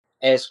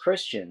as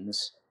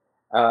Christians,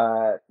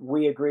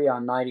 we agree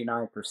on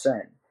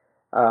 99%.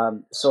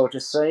 So to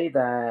say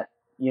that,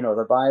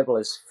 the Bible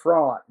is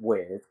fraught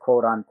with,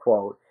 quote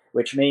unquote,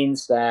 which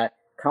means that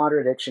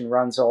contradiction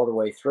runs all the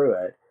way through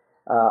it,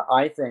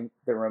 I think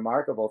the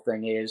remarkable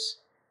thing is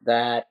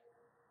that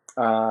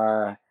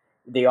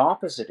the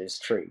opposite is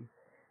true,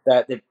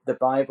 that the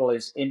Bible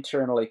is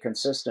internally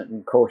consistent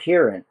and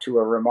coherent to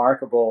a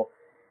remarkable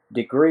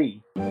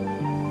degree.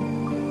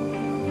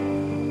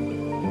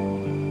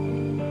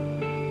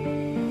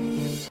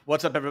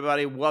 What's up,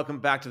 everybody? Welcome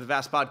back to the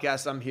Vast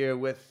Podcast. I'm here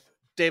with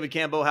David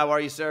Campbell. How are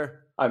you,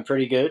 sir? I'm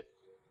pretty good.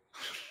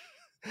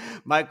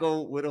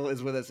 Michael Whittle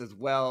is with us as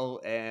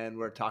well, and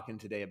we're talking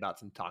today about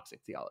some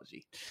toxic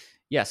theology.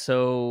 Yeah,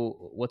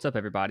 so what's up,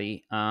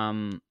 everybody?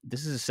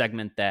 This is a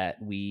segment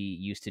that we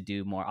used to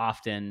do more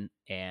often,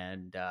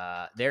 and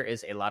there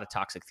is a lot of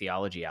toxic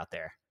theology out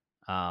there.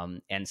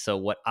 And so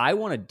what I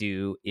want to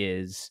do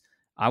is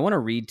I want to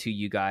read to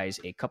you guys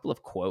a couple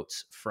of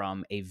quotes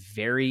from a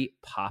very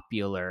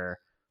popular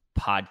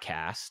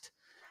podcast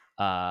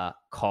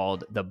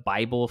called The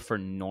Bible for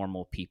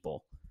Normal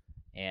People.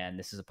 And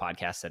this is a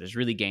podcast that has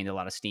really gained a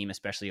lot of steam,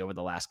 especially over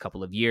the last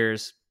couple of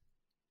years.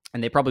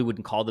 And they probably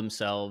wouldn't call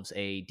themselves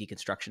a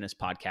deconstructionist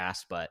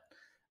podcast, but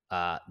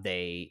I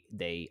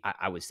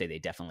would say they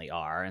definitely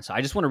are. And so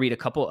I just want to read a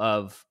couple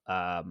of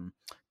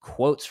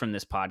quotes from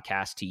this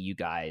podcast to you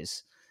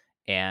guys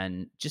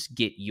and just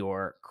get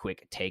your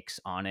quick takes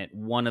on it.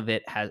 One of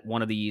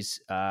these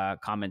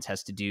comments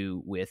has to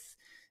do with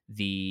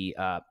the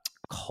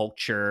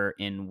culture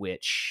in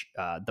which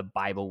the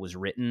Bible was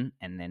written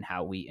and then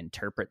how we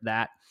interpret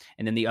that.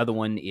 And then the other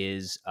one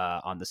is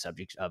on the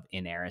subject of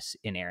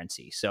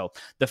inerrancy. So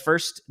the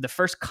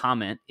first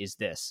comment is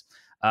this.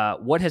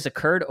 What has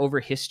occurred over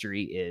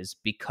history is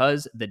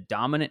because the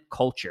dominant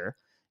culture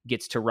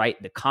gets to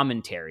write the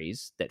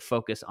commentaries that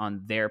focus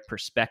on their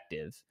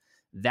perspective,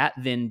 that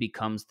then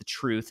becomes the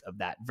truth of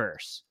that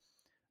verse.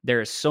 There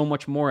is so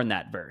much more in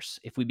that verse.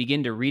 If we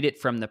begin to read it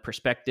from the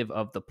perspective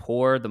of the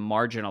poor, the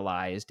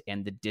marginalized,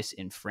 and the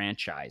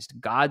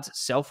disenfranchised, God's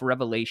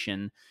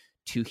self-revelation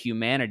to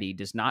humanity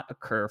does not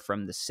occur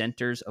from the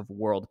centers of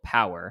world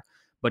power,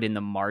 but in the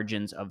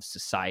margins of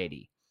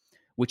society,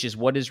 which is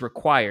what is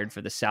required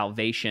for the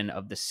salvation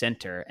of the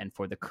center and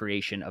for the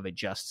creation of a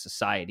just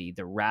society,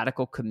 the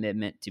radical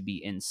commitment to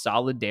be in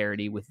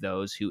solidarity with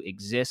those who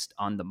exist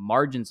on the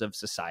margins of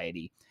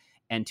society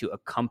and to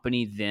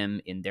accompany them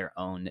in their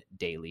own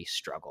daily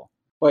struggle.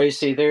 Well, you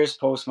see, there's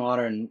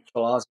postmodern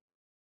philosophy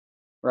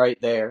right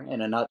there in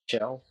a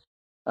nutshell,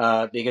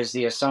 because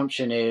the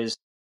assumption is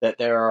that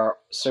there are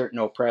certain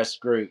oppressed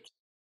groups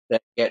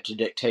that get to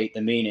dictate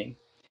the meaning,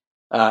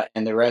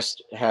 and the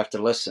rest have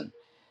to listen.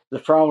 The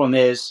problem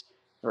is,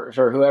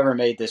 for whoever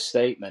made this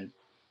statement,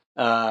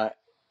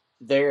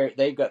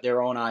 they've got their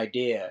own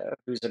idea of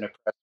who's an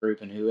oppressed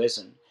group and who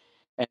isn't,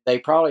 and they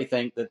probably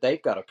think that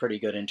they've got a pretty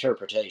good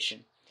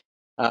interpretation.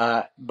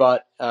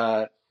 But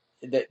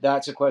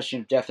that's a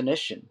question of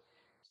definition.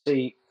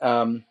 See,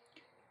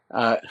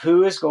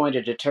 who is going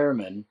to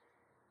determine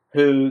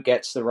who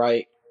gets the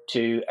right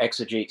to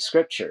exegete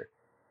Scripture?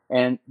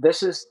 And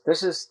this is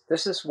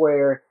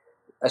where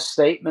a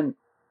statement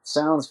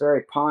sounds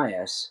very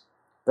pious,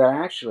 but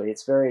actually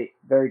it's very,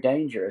 very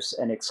dangerous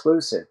and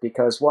exclusive,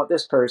 because what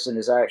this person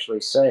is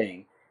actually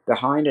saying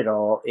behind it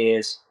all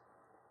is,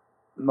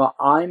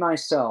 I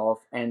myself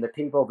and the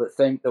people that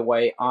think the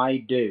way I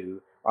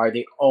do are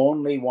the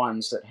only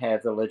ones that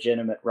have the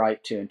legitimate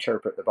right to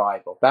interpret the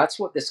Bible. That's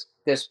what this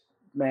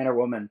man or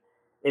woman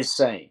is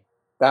saying.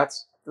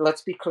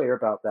 Let's be clear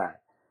about that.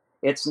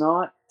 It's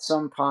not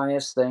some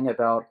pious thing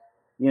about,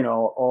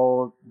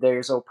 oh,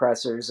 there's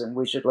oppressors and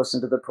we should listen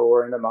to the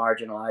poor and the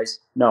marginalized.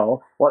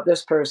 No, what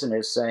this person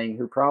is saying,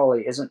 who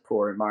probably isn't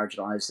poor and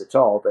marginalized at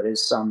all, but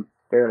is some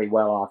fairly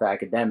well-off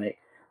academic,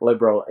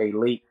 liberal,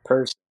 elite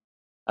person,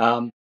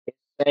 saying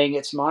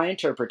it's my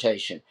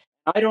interpretation.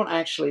 I don't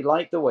actually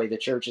like the way the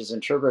church has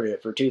interpreted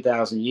it for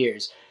 2,000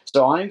 years.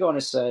 So I'm going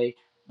to say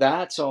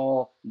that's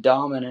all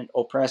dominant,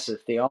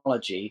 oppressive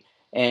theology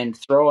and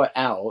throw it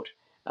out,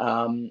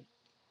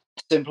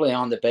 simply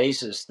on the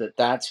basis that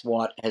that's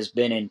what has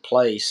been in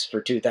place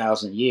for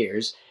 2,000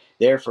 years.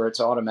 Therefore, it's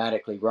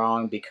automatically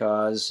wrong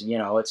because,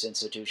 it's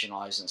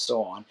institutionalized and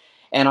so on.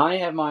 And I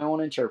have my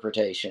own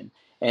interpretation.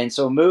 And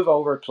so move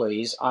over,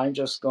 please. I'm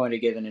just going to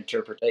give an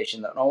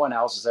interpretation that no one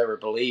else has ever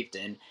believed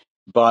in.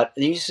 But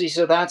you see,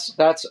 so that's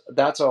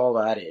all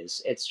that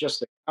is. It's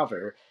just a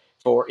cover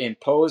for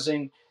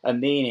imposing a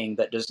meaning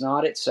that does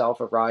not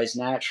itself arise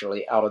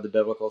naturally out of the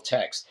biblical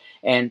text.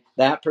 And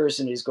that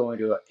person is going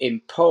to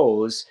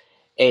impose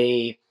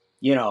a,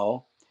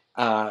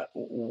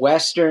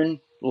 Western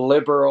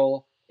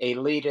liberal,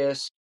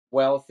 elitist,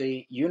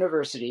 wealthy,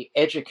 university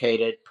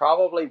educated,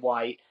 probably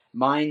white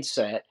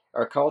mindset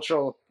or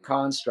cultural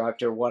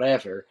construct or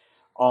whatever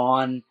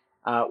on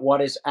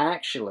what is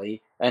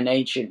actually an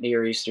ancient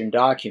Near Eastern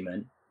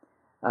document.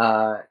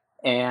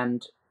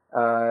 And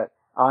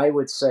I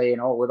would say,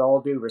 with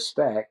all due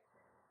respect,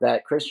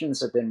 that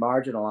Christians have been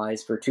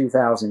marginalized for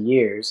 2,000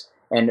 years,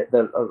 and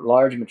the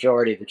large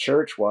majority of the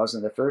church was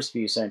in the first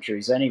few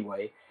centuries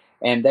anyway.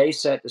 And they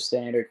set the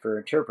standard for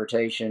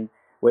interpretation,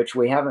 which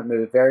we haven't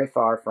moved very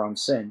far from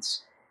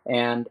since.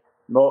 And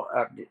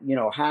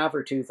half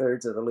or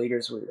 2/3 of the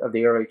leaders of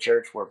the early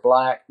church were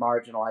black,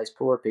 marginalized,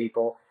 poor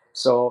people.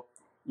 So,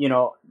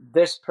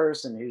 this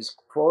person who's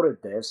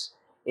quoted this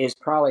is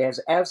probably has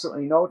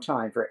absolutely no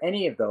time for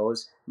any of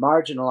those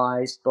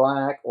marginalized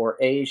black or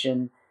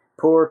Asian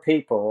poor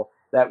people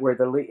that were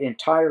the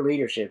entire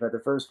leadership of the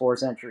first 4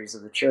 centuries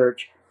of the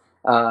church.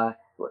 And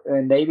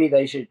maybe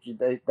they should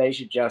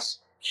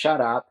just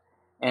shut up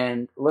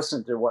and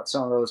listen to what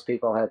some of those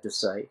people had to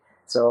say.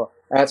 So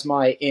that's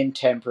my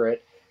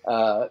intemperate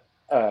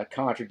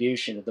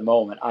contribution at the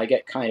moment. I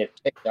get kind of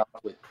ticked off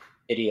with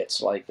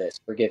idiots like this.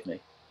 Forgive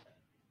me.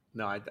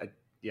 No, I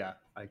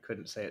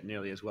couldn't say it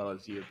nearly as well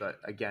as you. But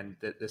again,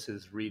 this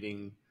is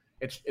reading.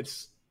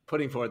 It's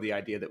putting forward the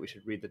idea that we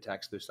should read the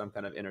text through some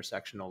kind of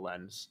intersectional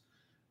lens,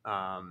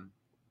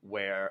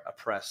 where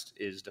oppressed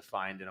is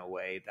defined in a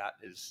way that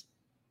is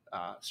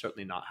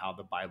certainly not how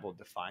the Bible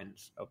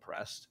defines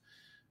oppressed,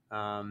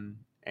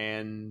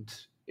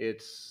 and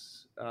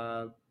it's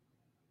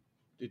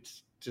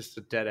just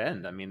a dead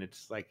end. I mean,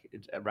 it's like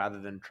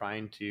rather than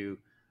trying to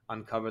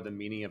uncover the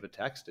meaning of a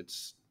text,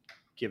 it's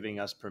giving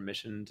us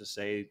permission to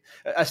say,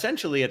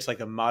 essentially, it's like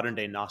a modern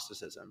day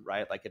Gnosticism,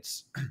 right? Like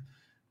it's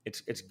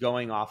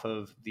going off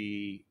of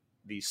the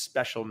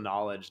special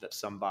knowledge that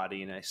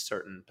somebody in a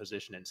certain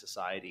position in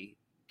society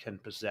can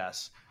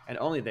possess, and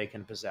only they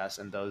can possess,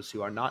 and those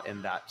who are not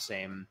in that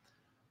same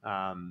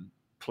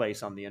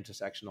place on the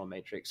intersectional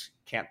matrix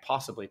can't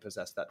possibly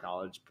possess that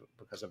knowledge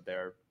because of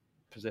their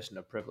position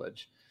of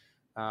privilege.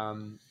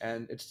 And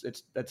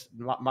that's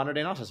modern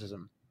day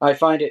Gnosticism. I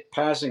find it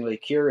passingly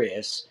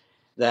curious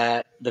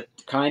that the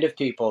kind of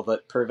people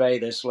that purvey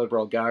this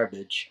liberal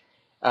garbage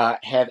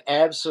have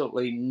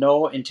absolutely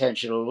no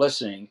intention of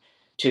listening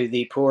to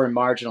the poor and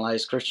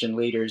marginalized Christian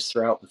leaders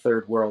throughout the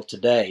third world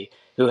today,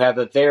 who have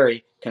a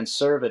very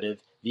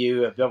conservative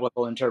view of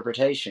biblical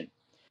interpretation.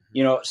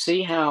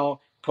 See how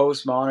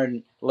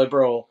postmodern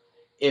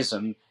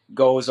liberalism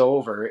goes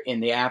over in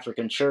the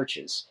African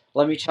churches.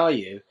 Let me tell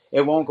you,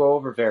 it won't go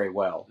over very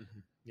well.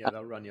 Yeah,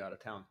 they'll run you out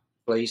of town.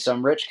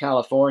 Some rich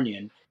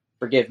Californian,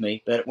 forgive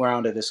me, but we're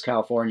onto this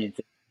Californian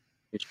thing,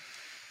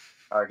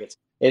 targets,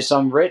 is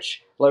some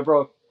rich,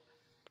 liberal,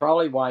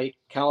 probably white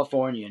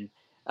Californian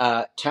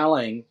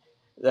telling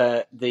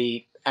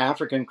the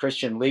African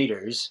Christian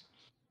leaders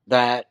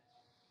that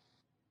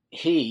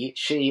he,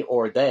 she,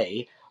 or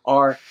they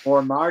are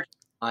more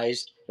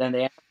marginalized than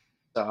the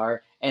Africans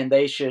are, and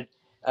they should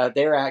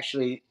they're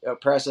actually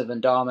oppressive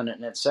and dominant,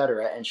 and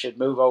etc., and should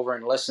move over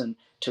and listen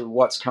to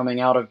what's coming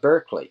out of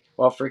Berkeley.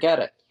 Well, forget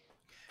it.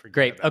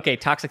 Great. Okay,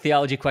 toxic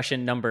theology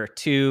question number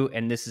 2,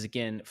 and this is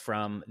again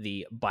from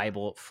the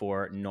Bible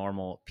for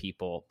Normal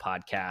People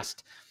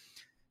podcast.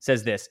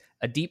 Says this: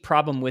 a deep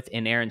problem with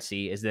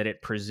inerrancy is that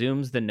it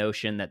presumes the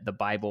notion that the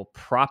Bible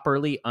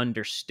properly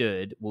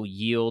understood will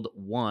yield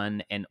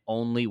one and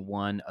only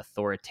one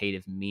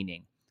authoritative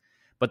meaning.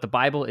 But the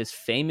Bible is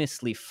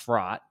famously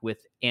fraught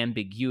with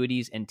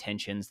ambiguities and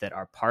tensions that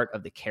are part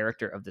of the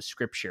character of the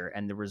scripture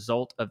and the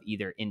result of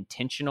either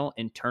intentional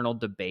internal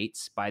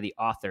debates by the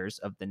authors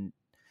of the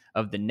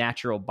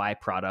natural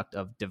byproduct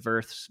of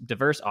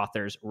diverse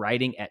authors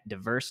writing at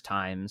diverse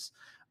times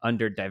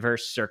under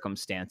diverse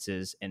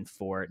circumstances and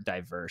for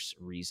diverse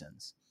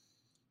reasons.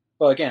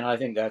 Well, again, I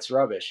think that's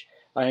rubbish.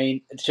 I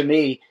mean, to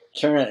me,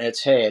 turn it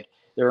its head,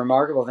 the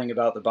remarkable thing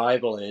about the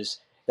Bible is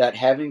that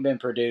having been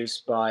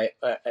produced by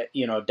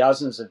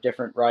dozens of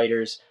different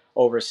writers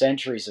over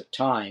centuries of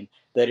time,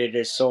 that it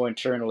is so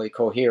internally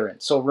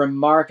coherent, so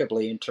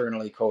remarkably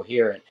internally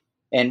coherent.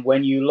 And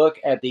when you look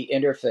at the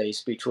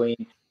interface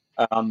between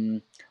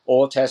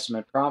Old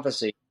Testament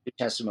prophecy and New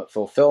Testament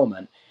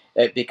fulfillment,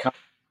 it becomes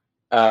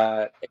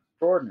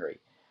extraordinary.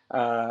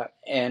 They're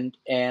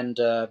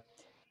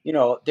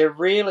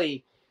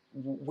really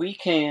we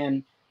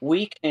can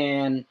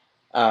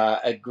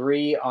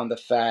agree on the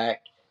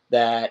fact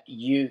that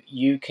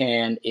you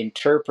can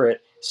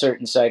interpret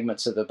certain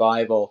segments of the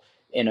Bible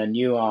in a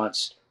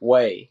nuanced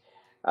way,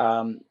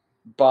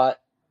 but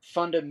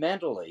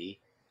fundamentally,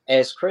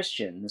 as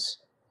Christians,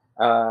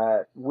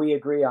 we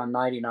agree on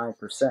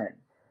 99%.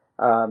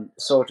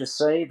 So to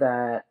say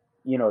that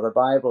the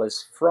Bible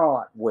is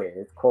fraught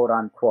with quote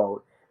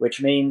unquote,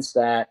 which means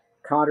that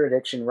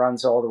contradiction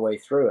runs all the way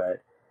through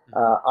it.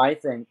 I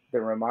think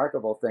the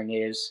remarkable thing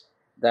is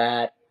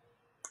that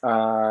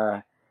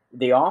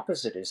the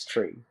opposite is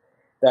true,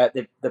 that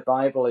the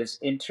Bible is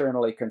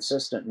internally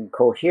consistent and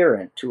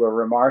coherent to a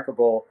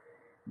remarkable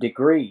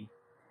degree.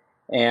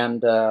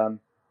 And, I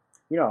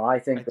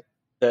think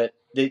that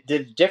the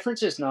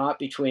difference is not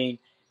between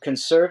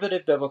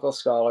conservative biblical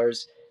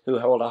scholars who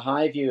hold a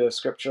high view of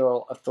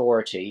scriptural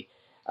authority.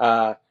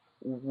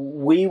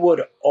 We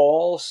would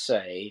all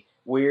say,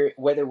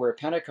 whether we're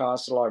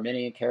Pentecostal,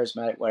 Arminian,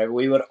 Charismatic, whatever,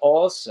 we would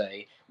all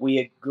say we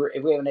agree.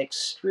 We have an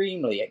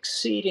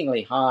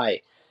exceedingly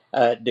high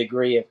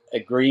degree of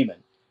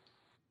agreement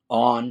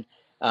on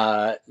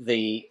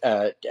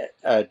the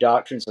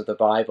doctrines of the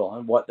Bible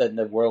and what the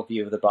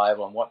worldview of the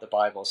Bible and what the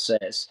Bible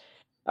says.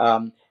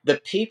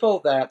 The people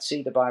that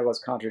see the Bible as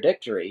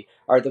contradictory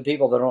are the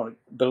people that don't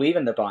believe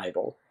in the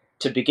Bible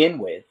to begin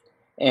with,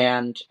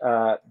 and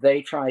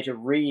they try to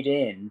read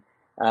in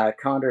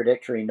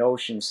contradictory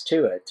notions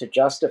to it to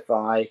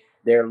justify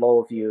their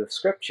low view of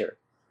Scripture.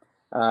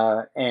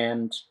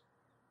 And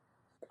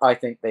I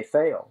think they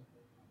fail.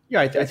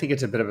 Yeah, I think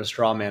it's a bit of a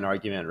straw man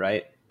argument,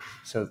 right?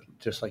 So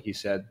just like you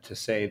said, to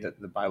say that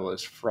the Bible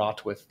is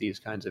fraught with these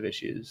kinds of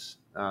issues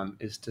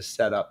is to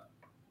set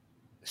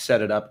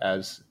it up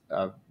as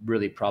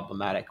really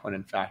problematic when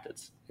in fact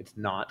it's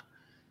not,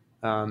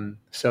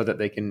 so that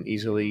they can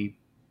easily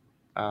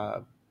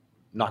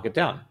knock it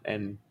down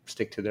and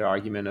stick to their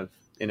argument of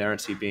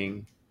inerrancy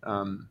being,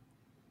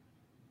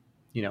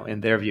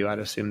 in their view, I'd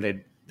assume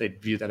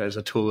they'd view that as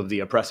a tool of the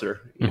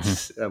oppressor.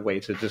 It's a way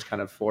to just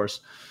kind of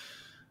force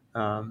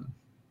a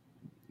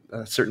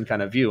certain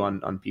kind of view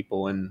on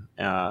people, and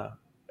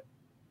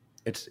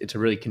it's a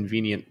really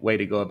convenient way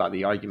to go about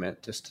the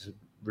argument, just to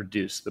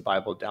reduce the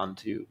Bible down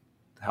to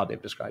how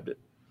they've described it.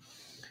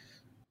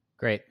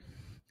 Great.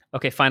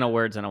 Okay, final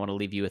words, and I want to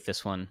leave you with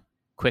this one.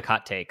 Quick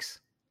hot takes.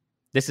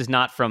 This is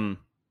not from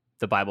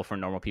the Bible for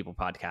Normal People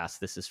podcast.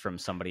 This is from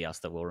somebody else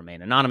that will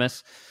remain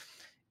anonymous.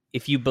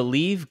 If you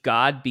believe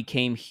God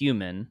became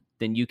human,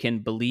 then you can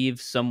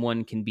believe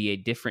someone can be a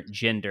different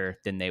gender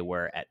than they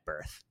were at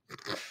birth.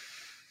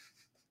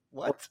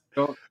 What?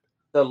 Well,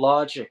 the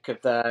logic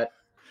of that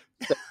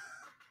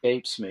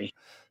escapes me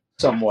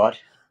somewhat,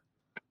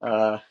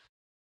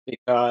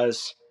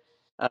 because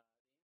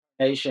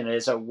nation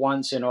is a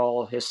once in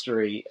all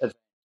history event.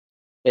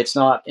 It's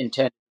not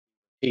intended to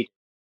be repeated,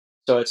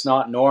 so it's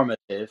not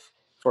normative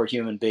for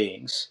human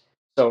beings.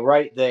 So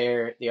right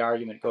there, the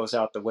argument goes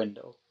out the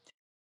window.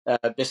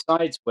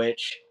 Besides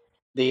which,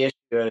 the issue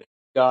of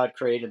God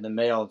created the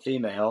male and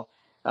female,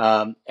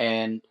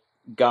 and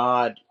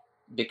God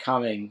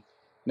becoming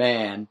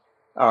man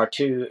are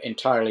two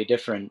entirely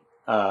different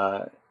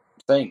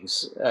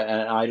things,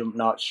 and I'm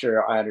not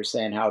sure I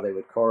understand how they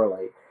would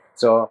correlate.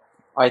 So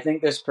I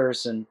think this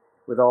person,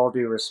 with all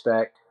due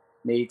respect,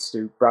 needs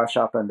to brush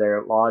up on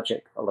their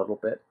logic a little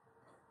bit.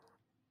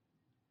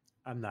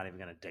 I'm not even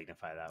going to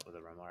dignify that with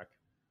a remark.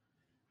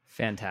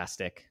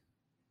 Fantastic.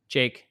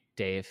 Jake,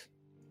 Dave,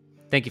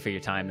 thank you for your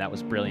time. That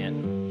was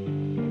brilliant.